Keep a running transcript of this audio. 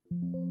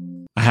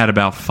I had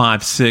about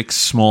 5-6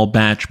 small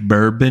batch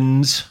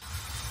bourbons.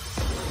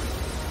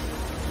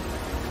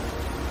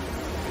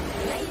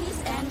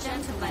 Ladies and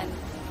gentlemen,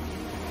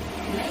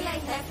 may I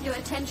have your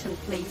attention,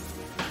 please?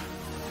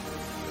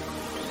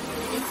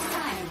 It's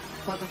time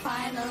for the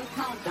final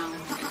countdown.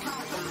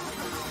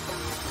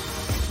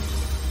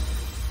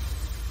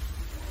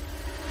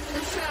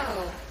 The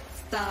show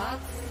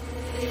starts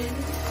in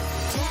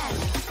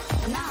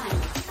 10, 9,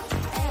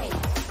 8,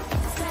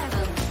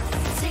 7,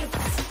 6,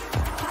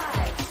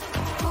 5,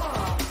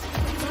 4,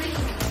 3, 2,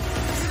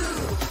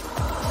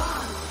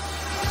 1,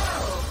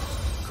 go!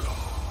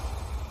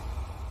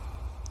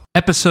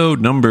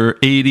 Episode number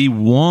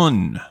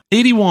 81.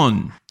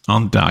 81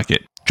 on the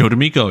docket. Joe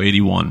D'Amico,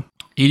 81.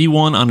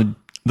 81 on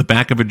the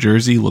back of a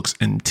jersey looks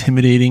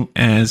intimidating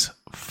as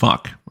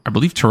fuck. I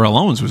believe Terrell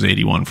Owens was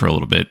 81 for a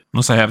little bit,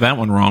 unless I have that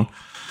one wrong.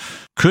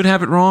 Could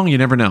have it wrong, you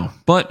never know.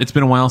 But it's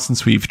been a while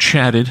since we've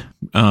chatted.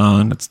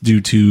 That's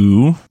due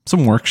to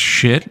some work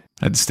shit.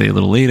 Had to stay a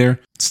little later.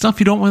 Stuff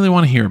you don't really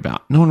want to hear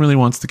about. No one really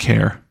wants to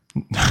care.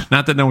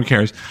 Not that no one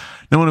cares.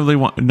 No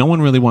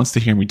one really wants to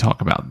hear me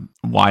talk about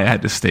why I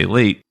had to stay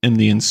late and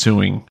the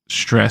ensuing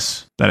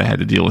stress that I had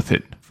to deal with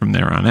it from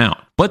there on out.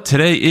 But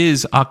today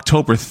is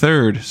October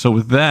 3rd. So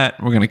with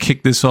that, we're going to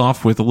kick this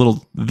off with a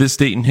little this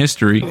date in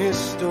history.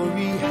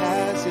 History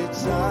has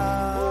its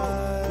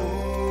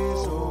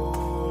eyes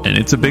on. And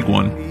it's a big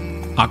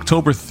one.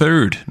 October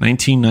 3rd,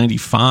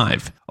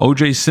 1995.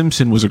 O.J.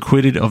 Simpson was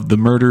acquitted of the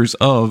murders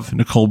of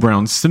Nicole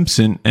Brown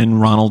Simpson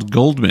and Ronald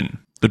Goldman.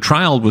 The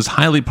trial was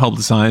highly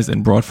publicized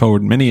and brought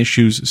forward many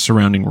issues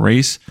surrounding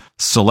race,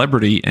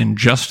 celebrity, and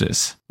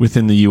justice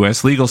within the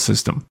U.S. legal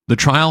system. The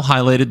trial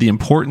highlighted the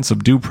importance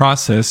of due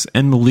process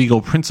and the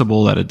legal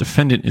principle that a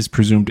defendant is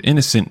presumed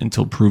innocent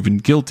until proven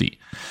guilty.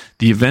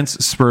 The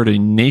events spurred a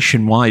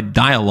nationwide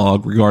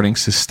dialogue regarding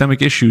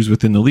systemic issues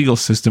within the legal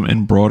system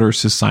and broader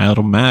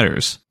societal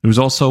matters. There was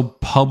also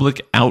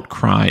public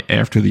outcry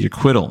after the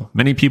acquittal.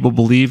 Many people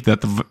believed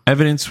that the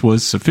evidence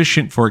was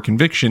sufficient for a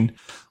conviction,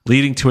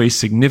 leading to a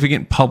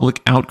significant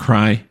public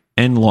outcry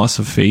and loss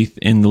of faith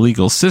in the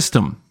legal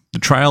system. The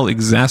trial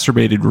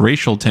exacerbated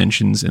racial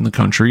tensions in the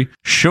country,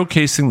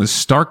 showcasing the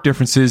stark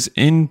differences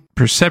in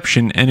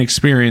perception and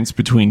experience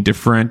between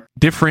different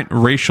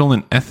racial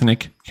and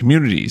ethnic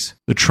communities.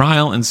 The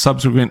trial and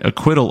subsequent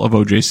acquittal of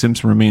O.J.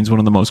 Simpson remains one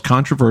of the most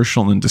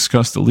controversial and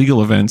discussed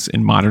legal events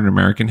in modern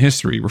American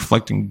history,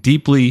 reflecting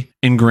deeply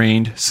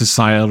ingrained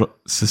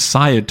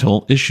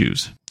societal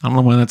issues. I don't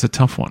know why that's a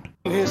tough one.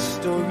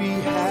 History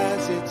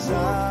has its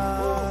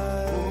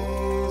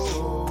eyes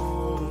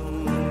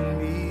on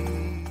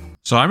me.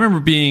 So I remember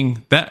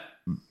being that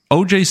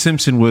O.J.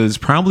 Simpson was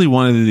probably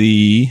one of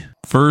the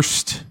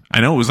first,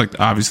 I know it was like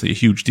obviously a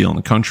huge deal in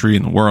the country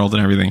and the world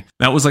and everything.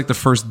 That was like the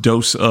first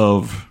dose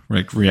of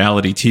like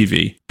reality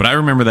TV. But I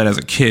remember that as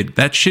a kid,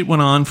 that shit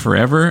went on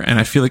forever. And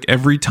I feel like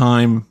every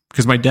time,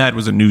 because my dad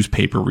was a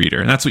newspaper reader,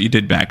 and that's what you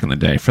did back in the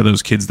day. For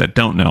those kids that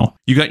don't know,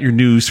 you got your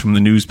news from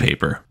the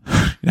newspaper.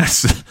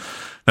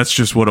 That's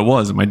just what it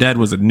was. And my dad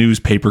was a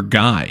newspaper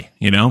guy,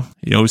 you know?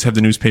 He'd always have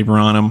the newspaper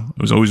on him.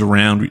 It was always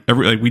around.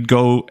 We'd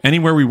go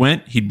anywhere we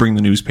went, he'd bring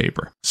the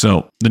newspaper.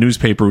 So the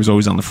newspaper was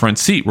always on the front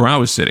seat where I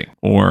was sitting,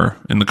 or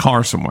in the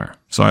car somewhere.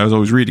 So I was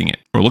always reading it,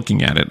 or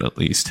looking at it at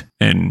least.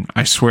 And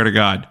I swear to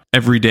God, I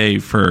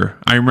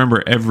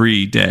remember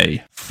every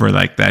day for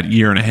like that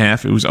year and a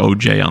half, it was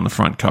OJ on the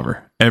front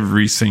cover.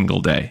 Every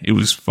single day. It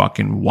was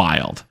fucking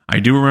wild. I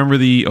do remember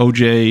the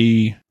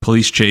OJ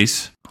police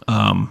chase.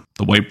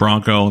 The white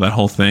Bronco, that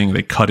whole thing.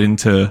 They cut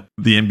into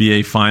the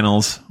NBA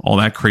finals, all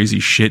that crazy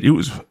shit.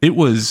 It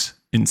was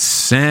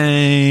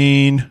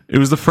insane. It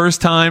was the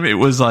first time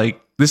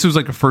this was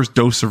like a first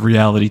dose of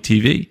reality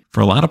TV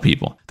for a lot of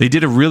people. They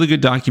did a really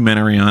good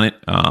documentary on it.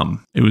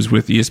 It was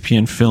with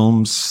ESPN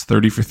Films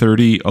 30 for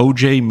 30,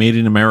 OJ Made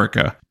in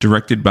America,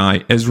 directed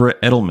by Ezra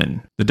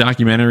Edelman. The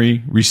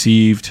documentary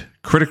received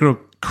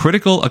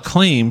critical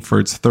acclaim for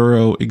its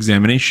thorough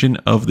examination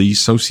of the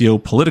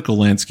socio-political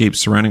landscape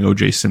surrounding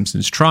O.J.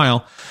 Simpson's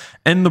trial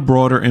and the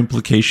broader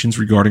implications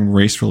regarding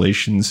race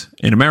relations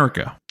in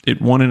America.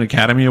 It won an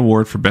Academy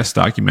Award for Best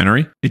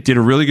Documentary. It did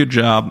a really good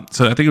job.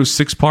 So I think it was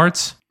 6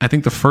 parts. I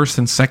think the first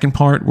and second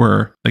part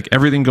were like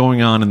everything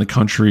going on in the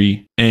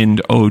country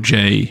and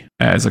O.J.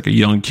 as like a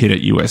young kid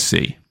at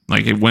USC.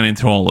 Like it went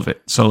into all of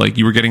it. So like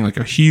you were getting like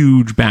a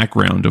huge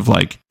background of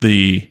like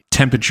the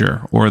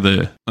temperature or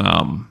the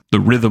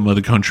rhythm of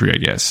the country, I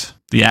guess.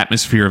 The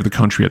atmosphere of the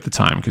country at the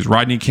time, because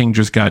Rodney King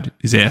just got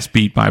his ass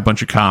beat by a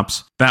bunch of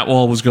cops. That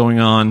all was going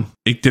on.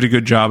 It did a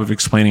good job of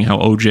explaining how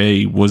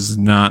OJ was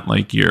not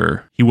like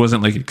he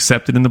wasn't like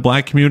accepted in the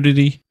black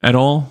community at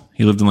all.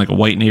 He lived in like a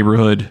white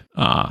neighborhood,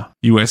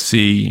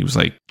 USC. He was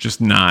like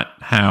just not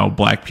how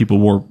black people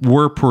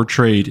were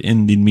portrayed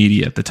in the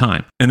media at the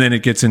time. And then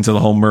it gets into the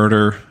whole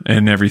murder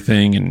and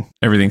everything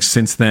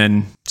since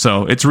then.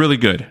 So it's really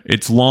good.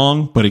 It's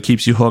long, but it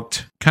keeps you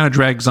hooked. Kind of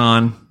drags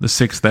on the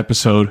 6th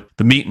episode.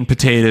 The meat and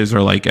potatoes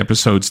are like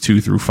episodes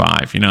 2 through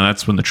 5. You know,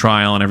 that's when the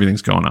trial and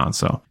everything's going on.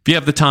 So if you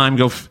have the time,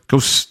 go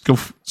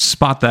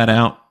spot that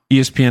out.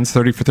 ESPN's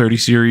 30 for 30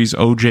 series,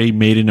 OJ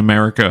Made in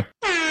America.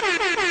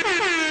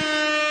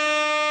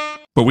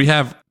 But we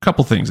have a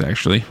couple things,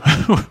 actually.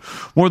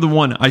 More than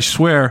one. I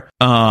swear,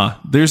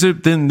 there's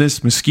been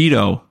this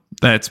mosquito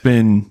that's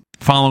been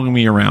following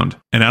me around.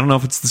 And I don't know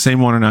if it's the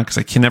same one or not because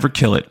I can never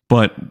kill it.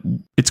 But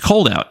it's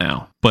cold out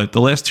now. But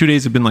the last 2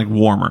 days have been like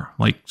warmer,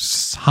 like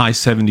high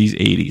 70s,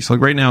 80s. Like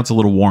right now it's a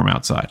little warm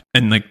outside.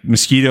 And like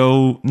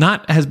mosquito,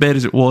 not as bad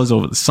as it was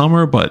over the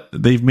summer, but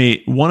they've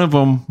made one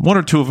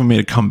or two of them made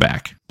a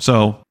comeback.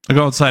 So I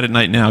go outside at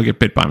night now, get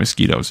bit by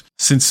mosquitoes.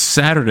 Since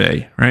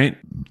Saturday, right?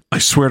 I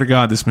swear to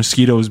God, this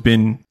mosquito has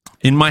been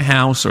in my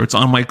house or it's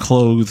on my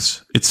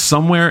clothes. It's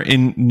somewhere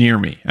near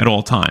me at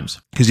all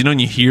times. Because you know when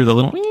you hear the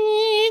little,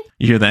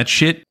 you hear that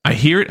shit? I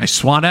hear it, I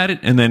swat at it,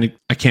 and then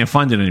I can't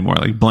find it anymore.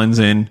 It like blends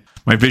in.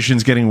 My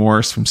vision's getting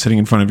worse from sitting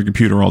in front of a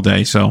computer all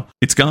day. So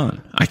it's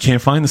gone. I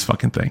can't find this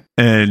fucking thing.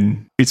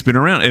 And it's been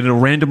around and it'll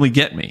randomly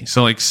get me.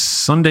 So like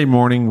Sunday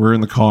morning, we're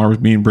in the car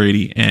with me and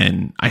Brady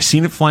and I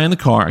seen it fly in the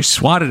car. I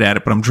swatted at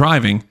it, but I'm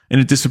driving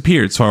and it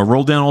disappeared. So I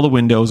rolled down all the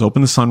windows,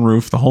 opened the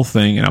sunroof, the whole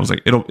thing. And I was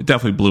like, it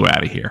definitely blew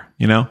out of here.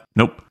 You know?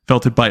 Nope.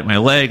 Felt it bite my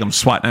leg. I'm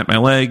swatting at my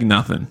leg.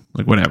 Nothing.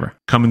 Like whatever.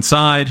 Come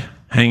inside,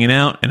 hanging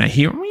out, and I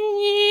hear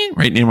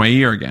right near my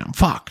ear again.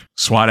 Fuck.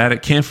 Swat at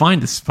it. Can't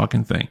find this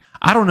fucking thing.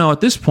 I don't know. At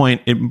this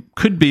point, it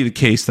could be the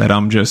case that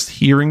I'm just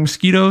hearing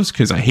mosquitoes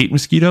because I hate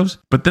mosquitoes.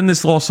 But then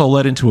this also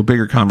led into a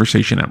bigger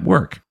conversation at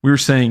work. We were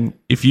saying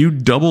if you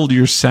doubled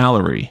your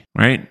salary,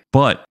 right?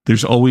 But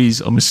there's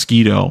always a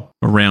mosquito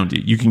around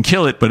you. You can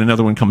kill it, but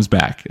another one comes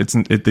back.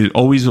 There's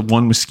always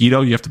one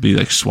mosquito. You have to be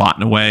like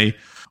swatting away.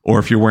 Or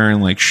if you're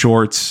wearing like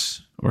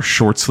shorts or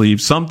short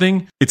sleeves,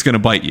 something, it's going to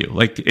bite you.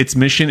 Like its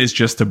mission is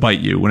just to bite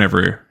you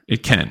whenever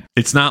it can.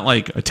 It's not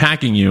like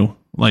attacking you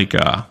like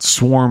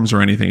swarms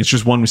or anything. It's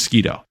just one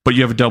mosquito, but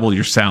you have to double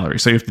your salary,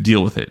 so you have to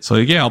deal with it. So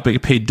yeah, I'll be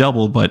paid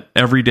double, but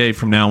every day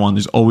from now on,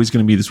 there's always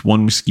going to be this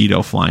one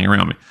mosquito flying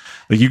around me.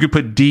 Like you could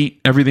put DEET,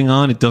 everything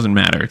on, it doesn't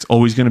matter. It's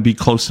always going to be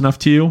close enough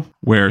to you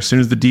where as soon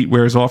as the DEET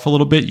wears off a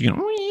little bit, you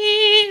can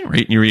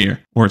right in your ear,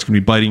 or it's going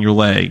to be biting your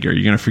leg, or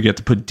you're going to forget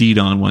to put DEET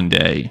on one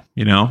day,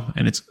 you know?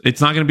 And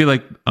it's not going to be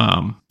like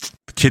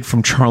the kid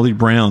from Charlie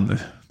Brown,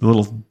 the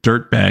little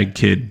dirtbag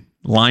kid,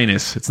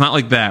 Linus. It's not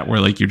like that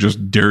where like you're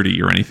just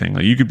dirty or anything.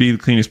 Like you could be the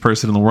cleanest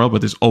person in the world, but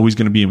there's always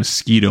going to be a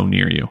mosquito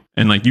near you.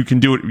 And like you can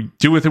do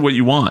with it what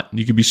you want.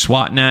 You could be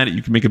swatting at it,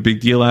 you can make a big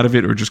deal out of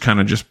it, or just kind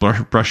of just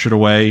brush it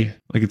away.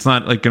 Like it's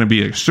not like going to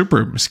be a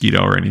super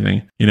mosquito or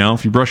anything. You know,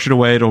 if you brush it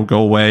away, it'll go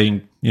away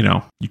and you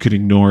know, you could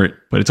ignore it,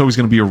 but it's always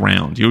going to be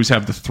around. You always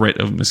have the threat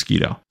of a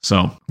mosquito.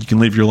 So you can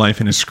live your life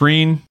in a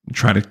screen,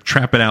 try to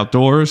trap it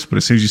outdoors, but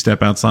as soon as you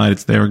step outside,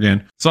 it's there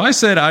again. So I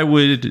said I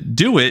would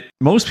do it.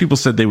 Most people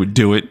said they would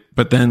do it,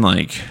 but then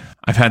like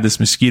I've had this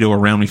mosquito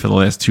around me for the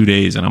last 2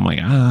 days and I'm like,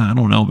 I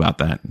don't know about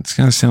that. It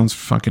kind of sounds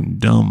fucking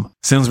dumb.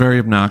 Sounds very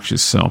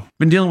obnoxious. So I've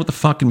been dealing with the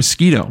fucking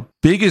mosquito.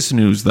 Biggest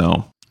news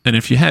though, and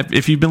if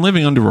you've been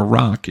living under a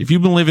rock,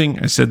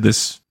 I said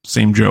this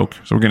same joke,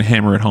 so we're going to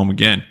hammer it home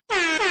again.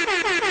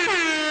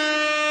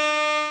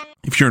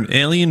 If you're an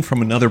alien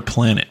from another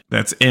planet,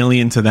 that's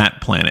alien to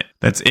that planet,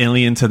 that's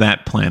alien to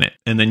that planet,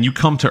 and then you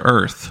come to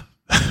Earth,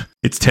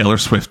 it's Taylor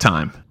Swift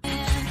time.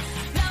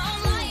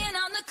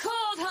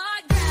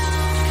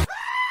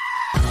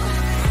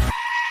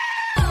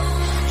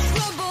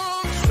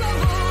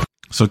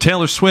 So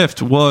Taylor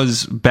Swift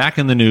was back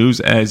in the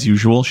news as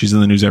usual. She's in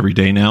the news every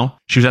day now.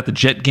 She was at the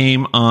Jet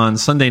game on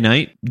Sunday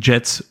night,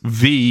 Jets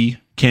v.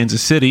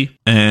 Kansas City,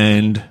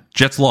 and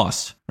Jets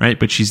lost, right?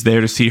 But she's there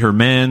to see her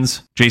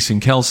mans, Jason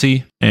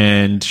Kelce,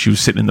 and she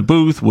was sitting in the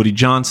booth. Woody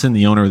Johnson,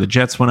 the owner of the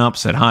Jets, went up,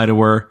 said hi to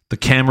her. The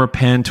camera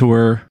panned to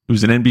her. It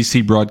was an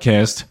NBC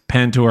broadcast,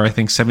 panned to her, I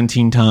think,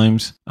 17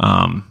 times.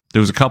 There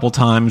was a couple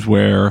times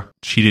where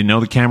she didn't know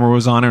the camera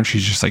was on her, and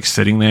she's just like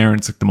sitting there, and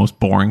it's like the most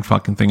boring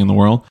fucking thing in the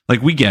world.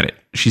 Like, we get it.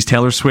 She's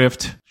Taylor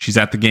Swift. She's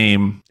at the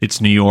game.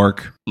 It's New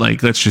York.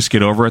 Like, let's just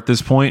get over at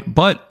this point.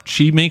 But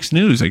she makes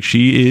news. Like,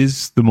 she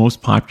is the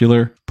most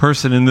popular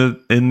person in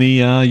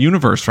the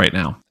universe right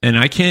now. And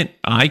I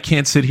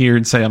can't sit here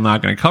and say I'm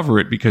not going to cover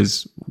it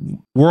because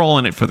we're all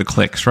in it for the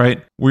clicks,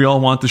 right? We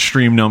all want the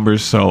stream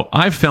numbers. So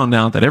I've found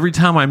out that every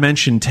time I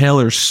mention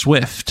Taylor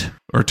Swift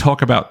or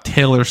talk about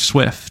Taylor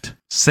Swift,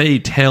 say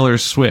Taylor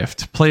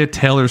Swift, play a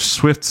Taylor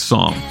Swift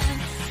song,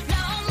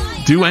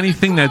 do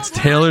anything that's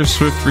Taylor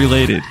Swift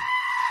related,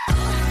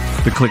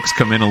 the clicks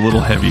come in a little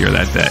heavier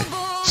that day.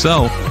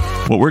 So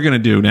what we're going to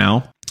do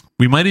now,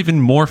 we might even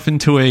morph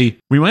into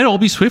we might all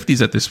be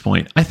Swifties at this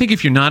point. I think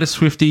if you're not a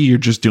Swiftie, you're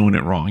just doing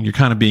it wrong. You're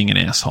kind of being an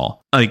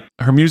asshole. Like,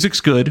 her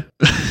music's good.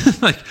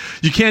 Like,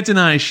 you can't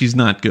deny she's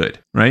not good,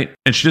 right?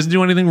 And she doesn't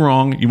do anything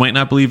wrong. You might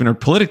not believe in her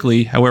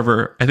politically.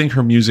 However, I think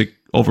her music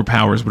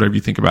overpowers whatever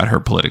you think about her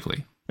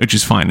politically, which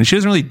is fine. And she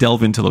doesn't really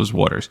delve into those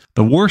waters.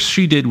 The worst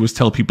she did was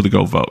tell people to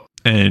go vote.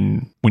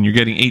 And when you're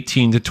getting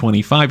 18 to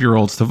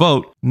 25-year-olds to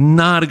vote,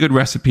 not a good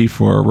recipe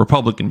for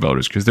Republican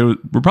voters, because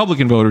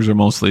Republican voters are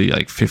mostly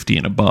like 50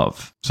 and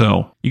above.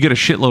 So you get a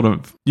shitload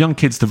of young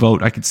kids to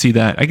vote. I could see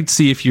that. I could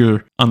see if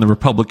you're on the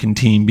Republican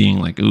team being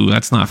like, ooh,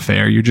 that's not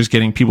fair. You're just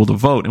getting people to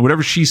vote. And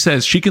whatever she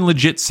says, she can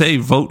legit say,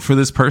 vote for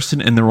this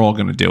person, and they're all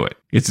going to do it.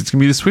 It's going to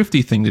be the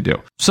Swiftie thing to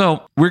do.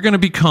 So we're going to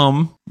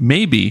become,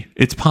 maybe,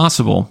 it's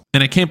possible,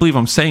 and I can't believe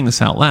I'm saying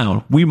this out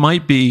loud, we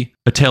might be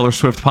a Taylor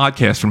Swift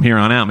podcast from here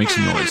on out. Make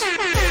some noise.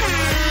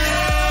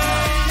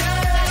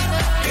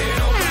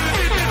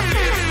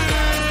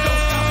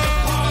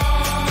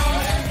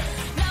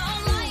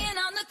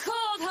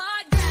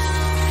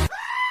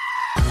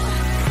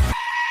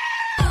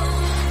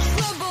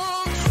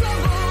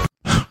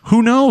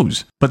 Who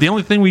knows? But the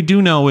only thing we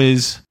do know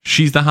is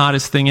she's the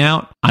hottest thing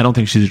out. I don't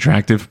think she's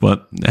attractive,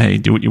 but hey,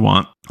 do what you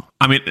want.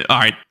 I mean, all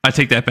right, I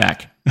take that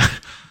back.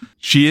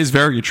 She is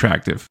very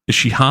attractive. Is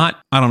she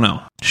hot? I don't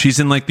know. She's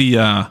in like the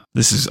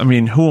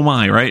who am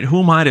I, right?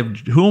 Who am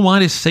I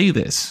to say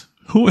this?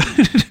 Who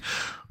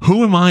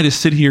am I to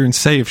sit here and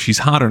say if she's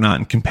hot or not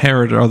and compare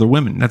her to other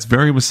women? That's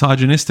very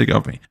misogynistic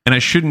of me. And I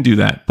shouldn't do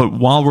that. But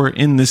while we're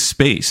in this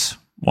space,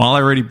 while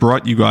I already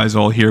brought you guys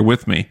all here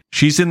with me,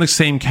 she's in the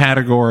same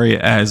category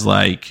as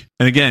like,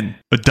 and again,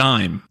 a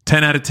dime,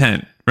 10 out of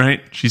 10,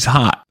 right? She's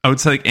hot. I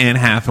would say like Anne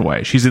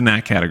Hathaway. She's in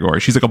that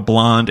category. She's like a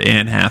blonde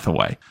Anne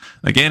Hathaway.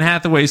 Like Anne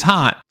Hathaway's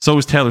hot. So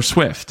is Taylor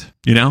Swift.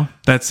 You know,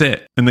 that's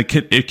it. And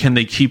can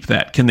they keep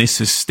that? Can they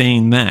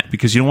sustain that?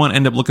 Because you don't want to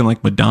end up looking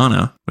like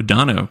Madonna.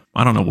 Madonna,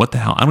 I don't know what the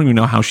hell. I don't even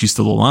know how she's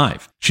still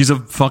alive. She's a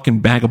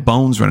fucking bag of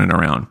bones running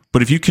around.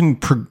 But if you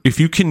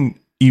can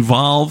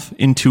evolve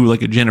into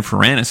like a Jennifer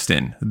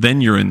Aniston,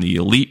 then you're in the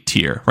elite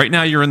tier. Right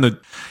now you're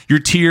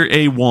tier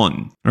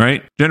A1,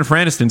 right? Jennifer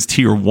Aniston's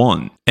tier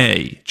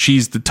 1A.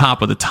 She's the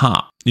top of the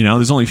top. You know,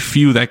 there's only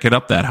few that get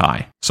up that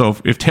high. So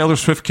if Taylor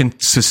Swift can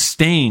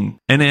sustain,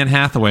 and Anne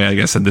Hathaway, I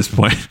guess at this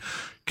point,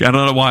 I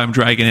don't know why I'm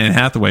dragging Anne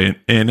Hathaway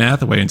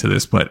into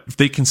this, but if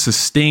they can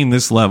sustain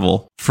this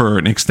level for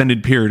an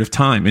extended period of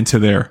time into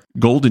their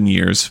golden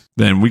years,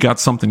 then we got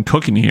something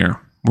cooking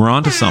here. We're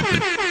onto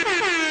something.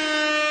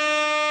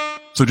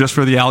 So just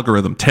for the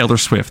algorithm, Taylor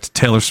Swift,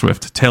 Taylor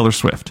Swift, Taylor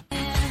Swift.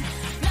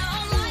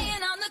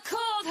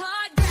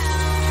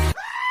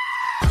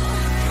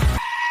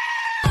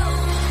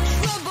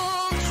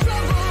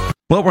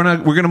 Well, we're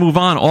going to move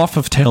on off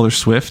of Taylor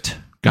Swift.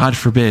 God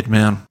forbid,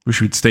 man.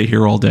 Wish we'd stay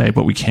here all day,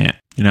 but we can't.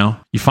 You know,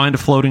 you find a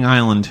floating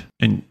island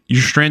and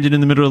you're stranded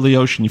in the middle of the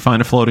ocean. You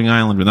find a floating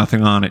island with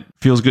nothing on it.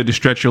 Feels good to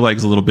stretch your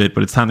legs a little bit,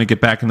 but it's time to get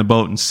back in the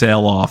boat and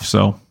sail off.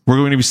 So we're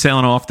going to be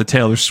sailing off the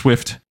Taylor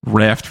Swift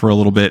raft for a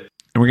little bit.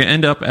 And we're going to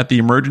end up at the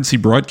emergency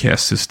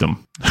broadcast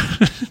system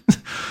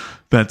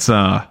that's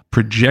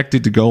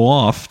projected to go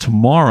off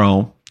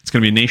tomorrow. It's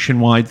going to be a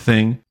nationwide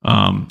thing.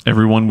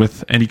 Everyone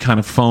with any kind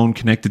of phone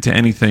connected to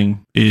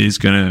anything is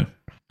going to,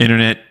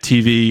 internet,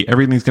 TV,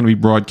 everything's going to be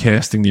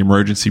broadcasting the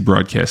emergency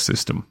broadcast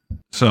system.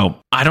 So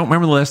I don't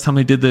remember the last time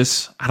they did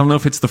this. I don't know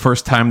if it's the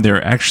first time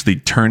they're actually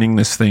turning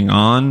this thing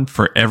on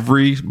for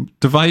every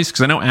device,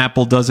 because I know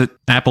Apple does it.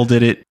 Apple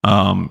did it.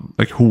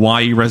 Like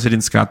Hawaii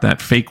residents got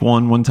that fake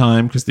one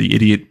time because the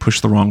idiot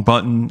pushed the wrong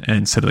button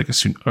and said like a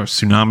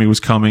tsunami was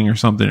coming or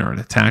something, or an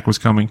attack was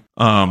coming.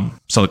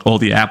 So like all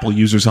the Apple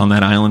users on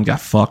that island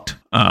got fucked.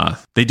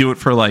 They do it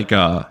for like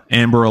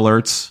Amber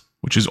Alerts,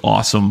 which is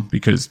awesome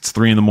because it's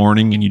 3 a.m.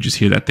 and you just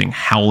hear that thing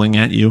howling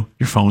at you.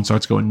 Your phone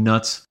starts going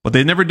nuts. But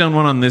they've never done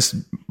one on this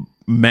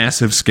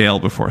massive scale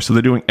before. So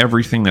they're doing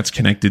everything that's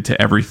connected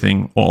to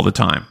everything all the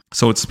time.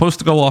 So it's supposed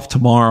to go off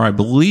tomorrow, I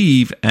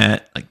believe,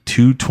 at like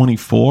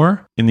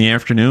 2:24 in the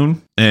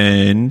afternoon.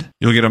 And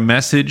you'll get a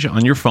message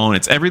on your phone.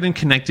 It's everything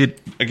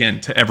connected, again,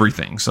 to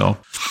everything. So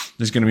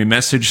there's going to be a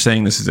message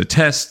saying this is a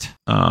test.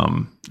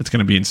 It's going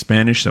to be in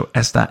Spanish. So,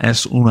 esta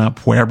es una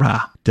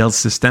prueba del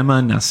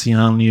sistema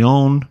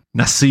nacional.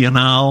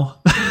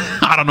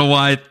 I don't know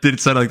why it did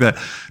sound like that.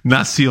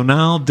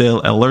 Nacional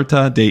del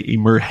Alerta de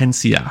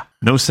Emergencia.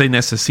 No se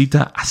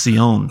necesita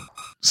acción.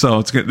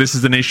 So this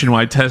is the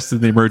nationwide test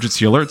of the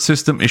emergency alert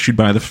system issued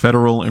by the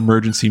Federal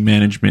Emergency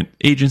Management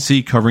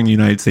Agency, covering the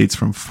United States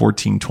from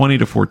 1420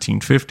 to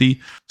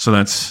 1450. So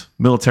that's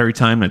military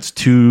time. That's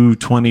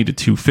 220 to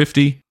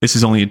 250. This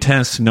is only a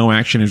test. No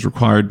action is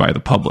required by the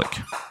public.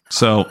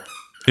 So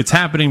it's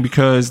happening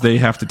because they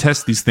have to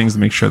test these things to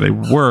make sure they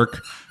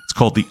work. It's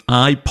called the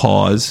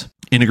IPAWS,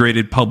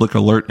 Integrated Public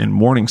Alert and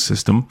Warning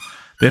System.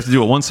 They have to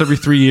do it once every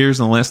 3 years,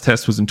 and the last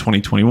test was in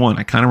 2021.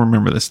 I kind of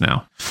remember this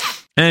now.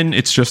 And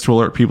it's just to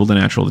alert people to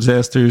natural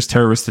disasters,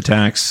 terrorist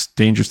attacks,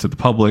 dangers to the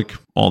public,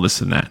 all this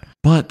and that.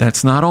 But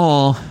that's not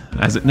all,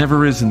 as it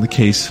never is in the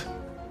case.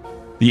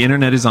 The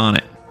internet is on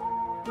it.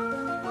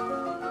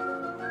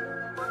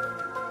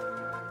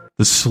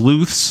 The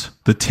sleuths,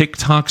 the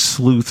TikTok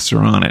sleuths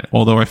are on it.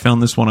 Although I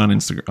found this one on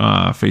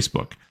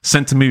Facebook.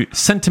 Sent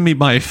to me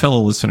by a fellow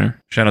listener.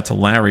 Shout out to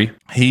Larry.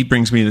 He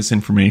brings me this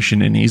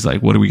information and he's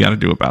like, what do we got to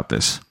do about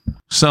this?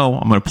 So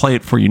I'm going to play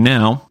it for you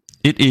now.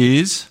 It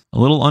is a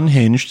little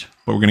unhinged,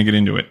 but we're going to get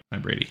into it. Hi,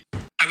 Brady.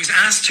 I was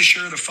asked to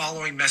share the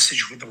following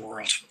message with the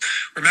world.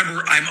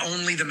 Remember, I'm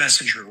only the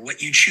messenger.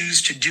 What you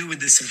choose to do with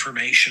this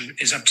information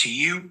is up to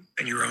you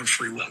and your own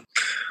free will.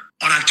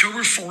 On October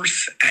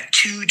 4th at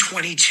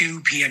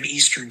 2:22 p.m.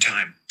 Eastern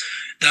Time,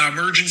 the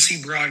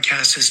emergency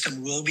broadcast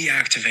system will be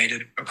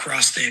activated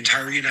across the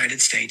entire United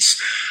States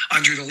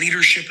under the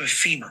leadership of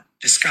FEMA,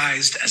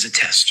 disguised as a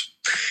test.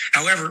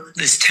 However,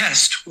 this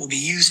test will be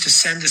used to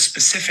send a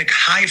specific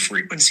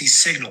high-frequency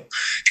signal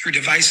through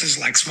devices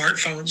like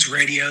smartphones,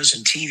 radios,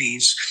 and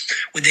TVs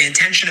with the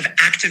intention of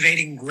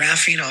activating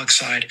graphene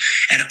oxide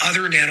and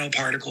other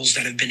nanoparticles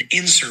that have been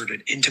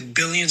inserted into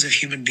billions of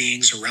human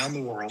beings around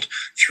the world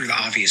through the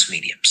obvious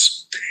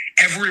mediums.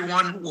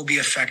 Everyone will be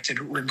affected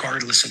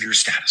regardless of your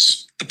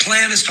status. The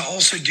plan is to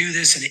also do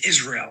this in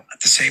Israel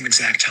at the same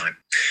exact time.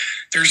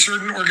 There are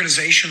certain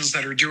organizations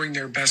that are doing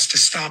their best to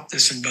stop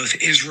this in both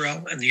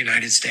Israel and the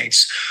United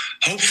States.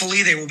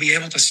 Hopefully, they will be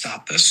able to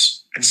stop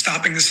this. And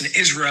stopping this in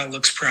Israel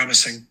looks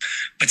promising,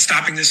 but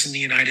stopping this in the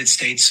United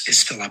States is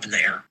still up in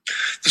the air.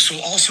 This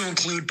will also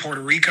include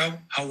Puerto Rico,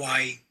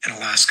 Hawaii, and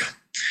Alaska.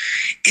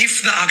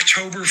 If the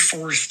October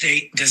 4th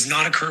date does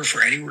not occur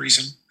for any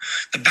reason,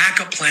 the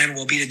backup plan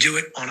will be to do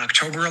it on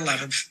October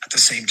 11th at the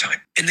same time.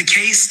 In the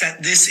case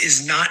that this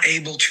is not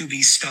able to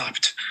be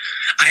stopped,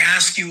 I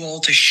ask you all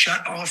to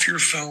shut off your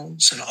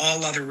phones and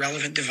all other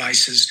relevant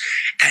devices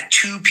at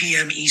 2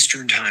 p.m.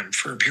 Eastern Time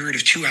for a period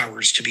of 2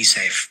 hours to be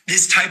safe.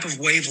 This type of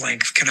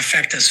wavelength can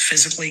affect us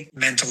physically,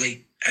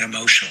 mentally, and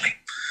emotionally.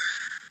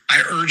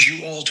 I urge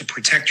you all to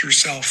protect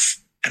yourself,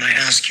 and I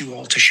ask you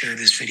all to share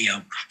this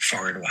video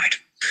far and wide.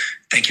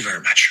 Thank you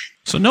very much.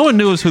 So no one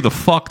knows who the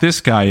fuck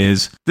this guy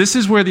is. This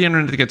is where the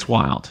internet gets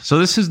wild. So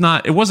this is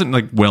not, it wasn't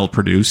like well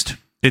produced.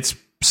 It's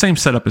same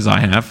setup as I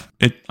have.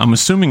 I'm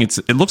assuming it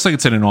looks like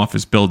it's in an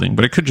office building,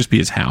 but it could just be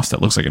his house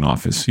that looks like an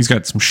office. He's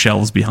got some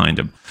shelves behind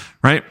him,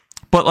 right?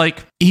 But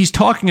like, he's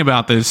talking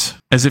about this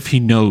as if he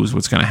knows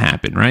what's going to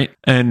happen, right?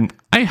 And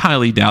I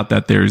highly doubt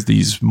that there's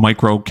these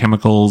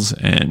microchemicals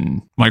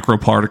and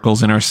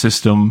microparticles in our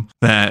system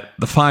that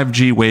the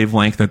 5G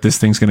wavelength that this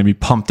thing's going to be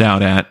pumped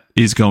out at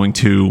is going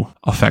to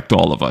affect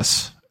all of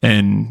us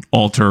and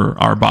alter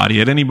our body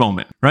at any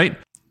moment, right?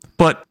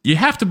 But you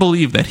have to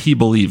believe that he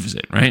believes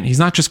it, right? He's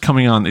not just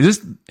coming on.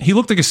 He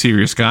looked like a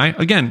serious guy.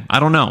 Again, I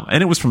don't know.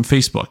 And it was from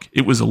Facebook.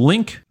 It was a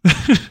link.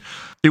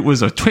 It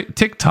was a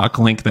TikTok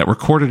link that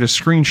recorded a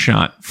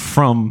screenshot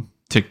from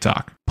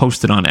TikTok,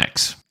 posted on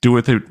X. Do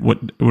with it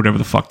whatever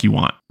the fuck you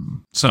want.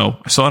 So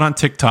I saw it on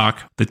TikTok.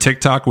 The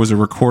TikTok was a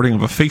recording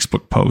of a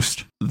Facebook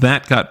post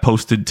that got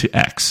posted to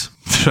X.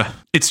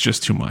 It's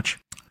just too much.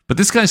 But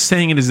this guy's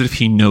saying it as if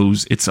he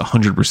knows it's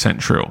 100%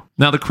 true.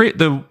 Now,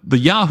 the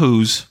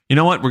Yahoos, you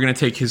know what? We're going to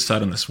take his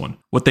side on this one.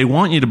 What they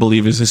want you to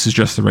believe is this is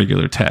just a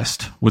regular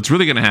test. What's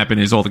really going to happen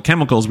is all the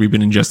chemicals we've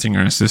been ingesting in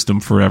our system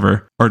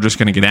forever are just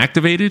going to get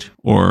activated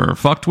or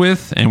fucked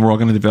with, and we're all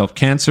going to develop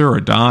cancer or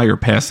die or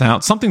pass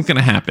out. Something's going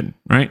to happen,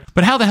 right?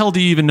 But how the hell do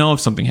you even know if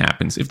something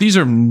happens? If these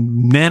are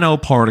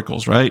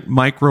nanoparticles, right?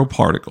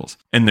 Microparticles,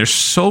 and they're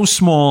so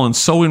small and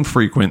so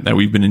infrequent that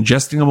we've been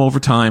ingesting them over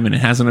time and it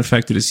hasn't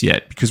affected us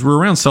yet because we're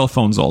around cell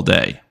phones all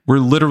day. We're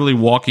literally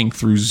walking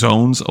through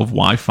zones of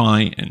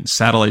Wi-Fi and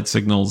satellite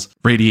signals,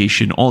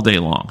 radiation all day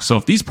long. So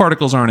if these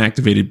particles aren't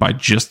activated by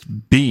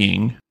just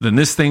being, then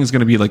this thing's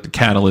going to be like the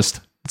catalyst.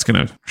 It's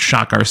going to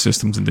shock our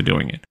systems into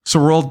doing it. So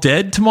we're all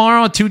dead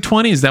tomorrow at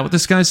 2:20? Is that what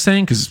this guy's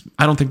saying? Because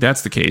I don't think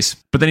that's the case.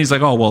 But then he's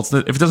like, oh, well, if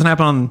it doesn't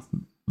happen on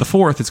the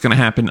 4th, it's going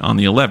to happen on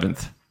the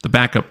 11th, the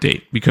backup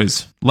date.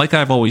 Because like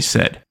I've always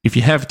said, if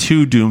you have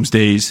 2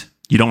 doomsdays,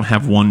 you don't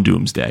have 1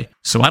 doomsday.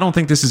 So I don't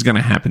think this is going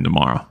to happen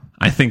tomorrow.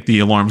 I think the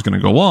alarm's going to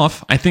go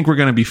off. I think we're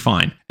going to be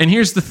fine. And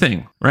here's the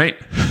thing, right?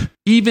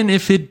 Even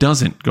if it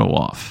doesn't go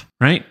off,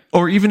 right?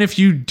 Or even if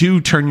you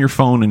do turn your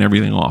phone and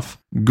everything off,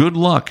 good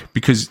luck,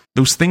 because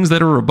those things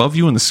that are above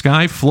you in the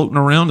sky floating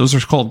around, those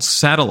are called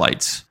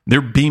satellites.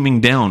 They're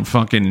beaming down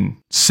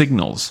fucking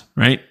signals,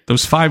 right?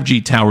 Those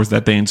 5G towers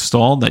that they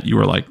installed that you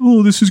were like,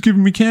 oh, this is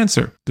giving me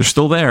cancer. They're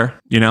still there,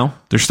 you know?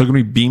 They're still going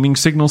to be beaming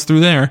signals through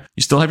there.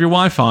 You still have your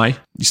Wi-Fi.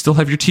 You still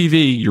have your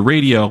TV, your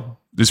radio.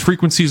 There's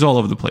frequencies all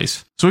over the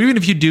place. So even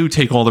if you do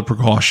take all the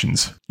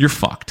precautions, you're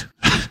fucked.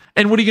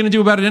 And what are you going to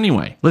do about it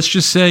anyway? Let's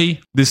just say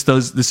this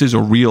is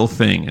a real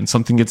thing and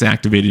something gets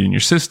activated in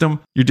your system.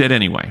 You're dead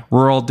anyway.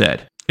 We're all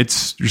dead. You're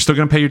still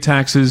going to pay your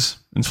taxes.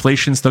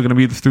 Inflation's still going to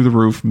be through the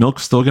roof.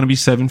 Milk's still going to be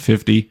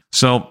 $7.50.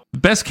 So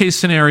best case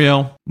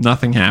scenario,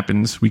 nothing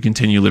happens. We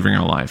continue living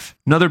our life.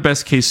 Another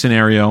best case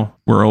scenario,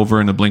 we're over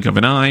in the blink of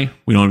an eye.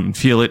 We don't even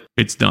feel it.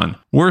 It's done.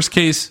 Worst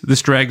case,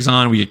 this drags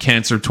on. We get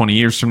cancer 20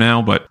 years from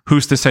now, but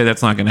who's to say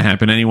that's not going to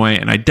happen anyway?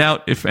 And I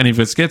doubt if any of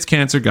us gets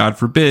cancer, God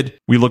forbid,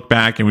 we look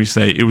back and we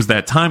say, it was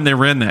that time they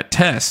ran that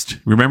test.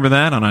 Remember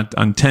that on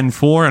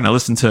 10/4? And I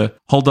listened to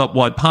Hold Up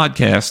What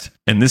podcast.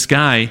 And this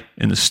guy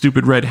in the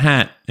stupid red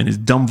hat and his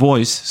dumb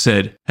voice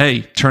said,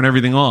 hey, turn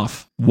everything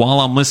off.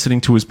 While I'm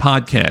listening to his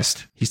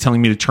podcast, he's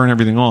telling me to turn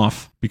everything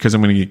off because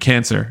I'm going to get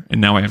cancer.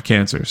 And now I have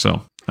cancer.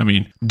 So, I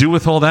mean, do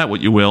with all that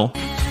what you will.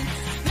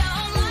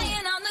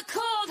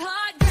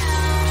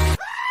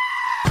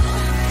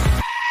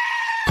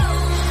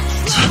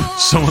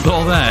 So with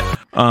all that,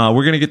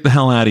 we're going to get the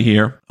hell out of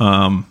here.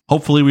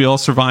 Hopefully we all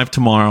survive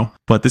tomorrow.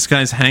 But this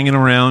guy's hanging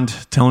around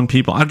telling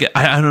people, I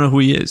don't know who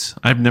he is.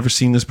 I've never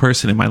seen this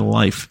person in my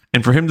life.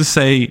 And for him to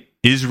say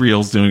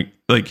Israel's doing,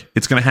 like,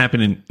 it's going to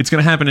happen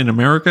in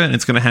America and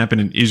it's going to happen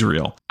in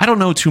Israel. I don't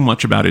know too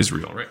much about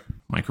Israel, right?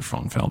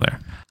 Microphone fell there.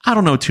 I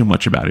don't know too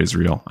much about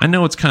Israel. I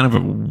know it's kind of a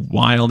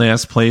wild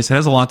ass place. It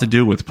has a lot to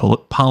do with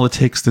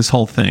politics, this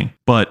whole thing.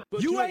 But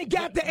you ain't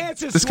got the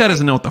answers. This guy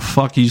doesn't know what the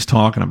fuck he's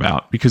talking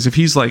about. Because if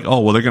he's like,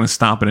 oh, well, they're going to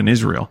stop it in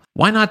Israel,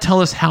 why not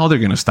tell us how they're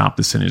going to stop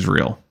this in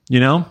Israel?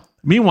 You know?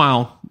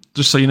 Meanwhile,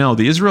 just so you know,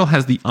 the Israel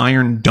has the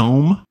Iron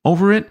Dome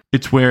over it.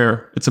 It's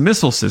a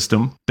missile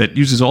system that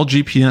uses all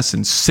GPS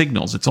and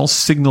signals. It's all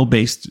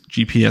signal-based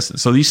GPS.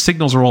 So these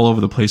signals are all over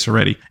the place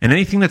already. And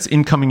anything that's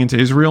incoming into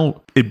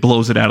Israel, it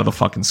blows it out of the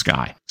fucking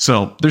sky.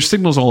 So there's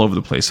signals all over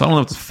the place. So I don't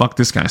know what the fuck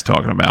this guy's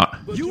talking about.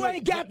 You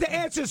ain't got the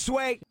answer,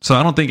 Sway. So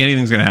I don't think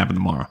anything's going to happen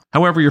tomorrow.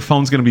 However, your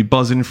phone's going to be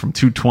buzzing from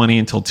 2:20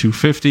 until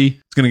 2:50.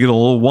 It's going to get a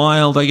little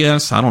wild, I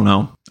guess. I don't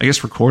know. I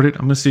guess record it.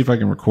 I'm going to see if I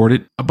can record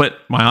it. But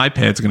my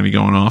iPad's going to be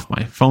going off.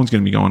 My phone's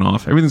going to be going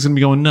off. Everything's going to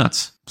be going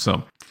nuts.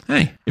 So,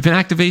 hey, if it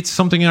activates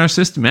something in our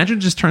system, imagine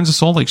it just turns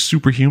us all like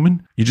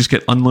superhuman. You just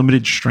get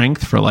unlimited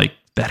strength for like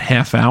that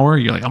half hour.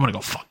 You're like, I'm going to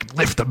go fucking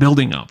lift the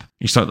building up.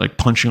 You start like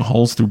punching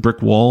holes through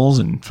brick walls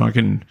and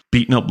fucking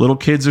beating up little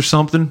kids or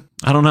something.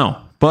 I don't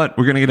know. But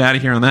we're going to get out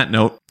of here on that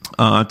note.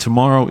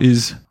 Tomorrow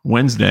is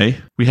Wednesday.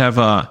 We have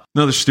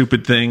another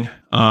stupid thing.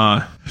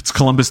 It's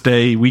Columbus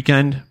Day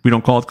weekend. We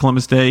don't call it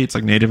Columbus Day. It's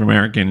like Native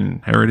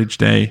American Heritage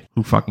Day.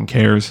 Who fucking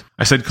cares?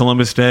 I said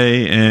Columbus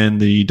Day, and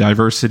the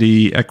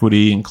diversity,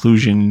 equity,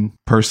 inclusion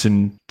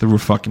person threw a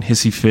fucking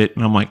hissy fit.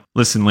 And I'm like,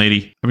 listen,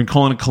 lady, I've been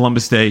calling it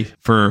Columbus Day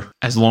for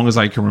as long as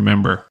I can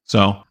remember.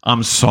 So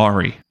I'm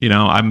sorry. You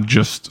know, I'm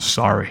just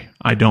sorry.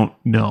 I don't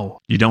know.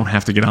 You don't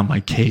have to get on my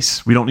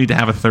case. We don't need to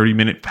have a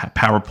 30-minute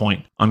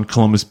PowerPoint on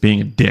Columbus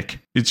being a dick.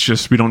 It's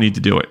just, we don't need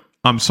to do it.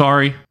 I'm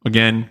sorry,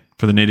 again,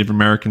 for the Native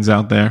Americans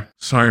out there.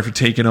 Sorry for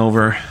taking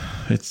over.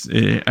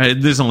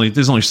 There's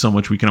only so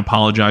much we can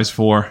apologize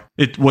for.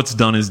 What's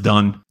done is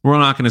done. We're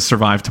not going to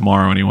survive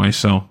tomorrow anyway,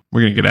 so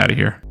we're going to get out of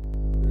here.